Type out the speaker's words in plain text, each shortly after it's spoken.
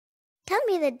Tell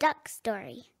me the duck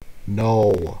story.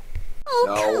 No. Oh,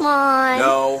 No. come on.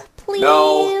 No. Please.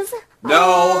 No.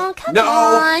 No. Oh, come No.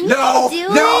 on. No. Do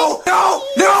No. it. No.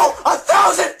 No.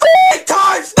 1,000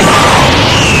 times. No.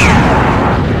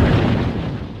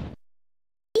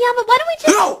 Yeah, but why don't we just...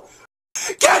 No.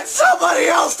 Get somebody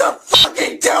else to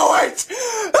fucking do it.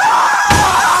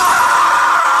 Ah!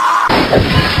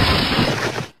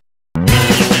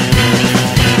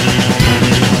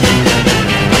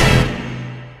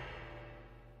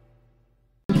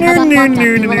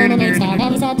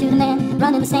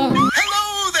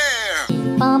 Hello there!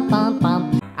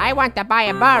 I want to buy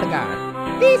a burger.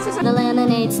 This is a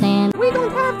lemonade stand. We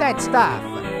don't have that stuff.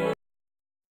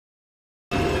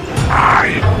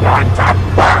 I want a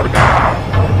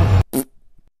burger!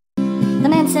 The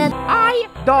man said, I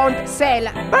don't sell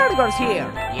burgers here.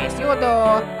 Yes, you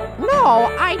do. No,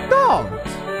 I don't.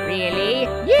 Really?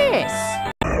 Yes.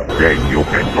 Then you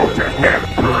can go to hell.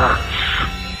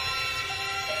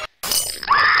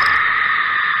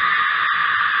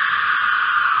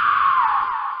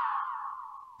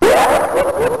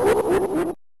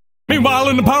 Meanwhile,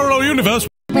 in the parallel universe.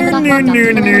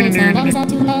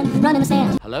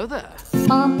 Hello there.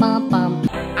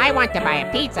 I want to buy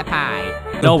a pizza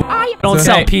pie. No, I don't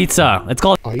sell pizza. It's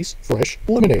called Ice fresh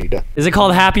lemonade. Is it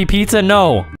called Happy Pizza?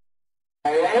 No.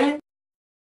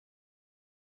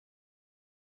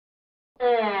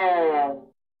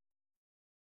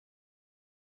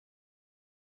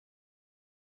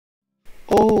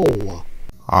 Oh.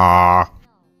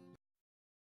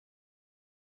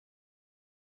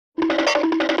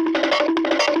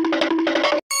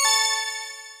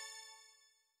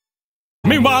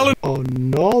 Meanwhile, in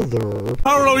Another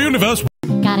parallel universe.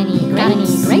 Got any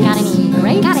grapes? Got any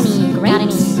grapes? Got any grapes? Got any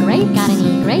grapes? Got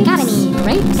any grapes? Got any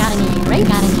grapes? Got any grapes?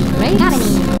 Got any grapes? Got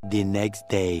any? The next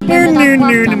day. The duck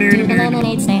walked up to the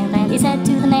lemonade stand and he said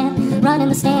to the man, run in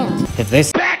the stand. If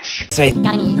this bitch say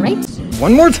Got any grapes?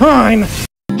 one more time,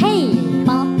 Hey,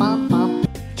 bump, bump, bump.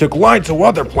 to glide to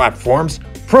other platforms,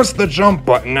 press the jump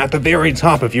button at the very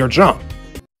top of your jump.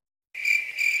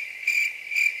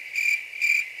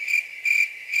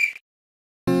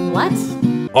 What?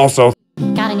 Also,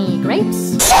 Got any grapes?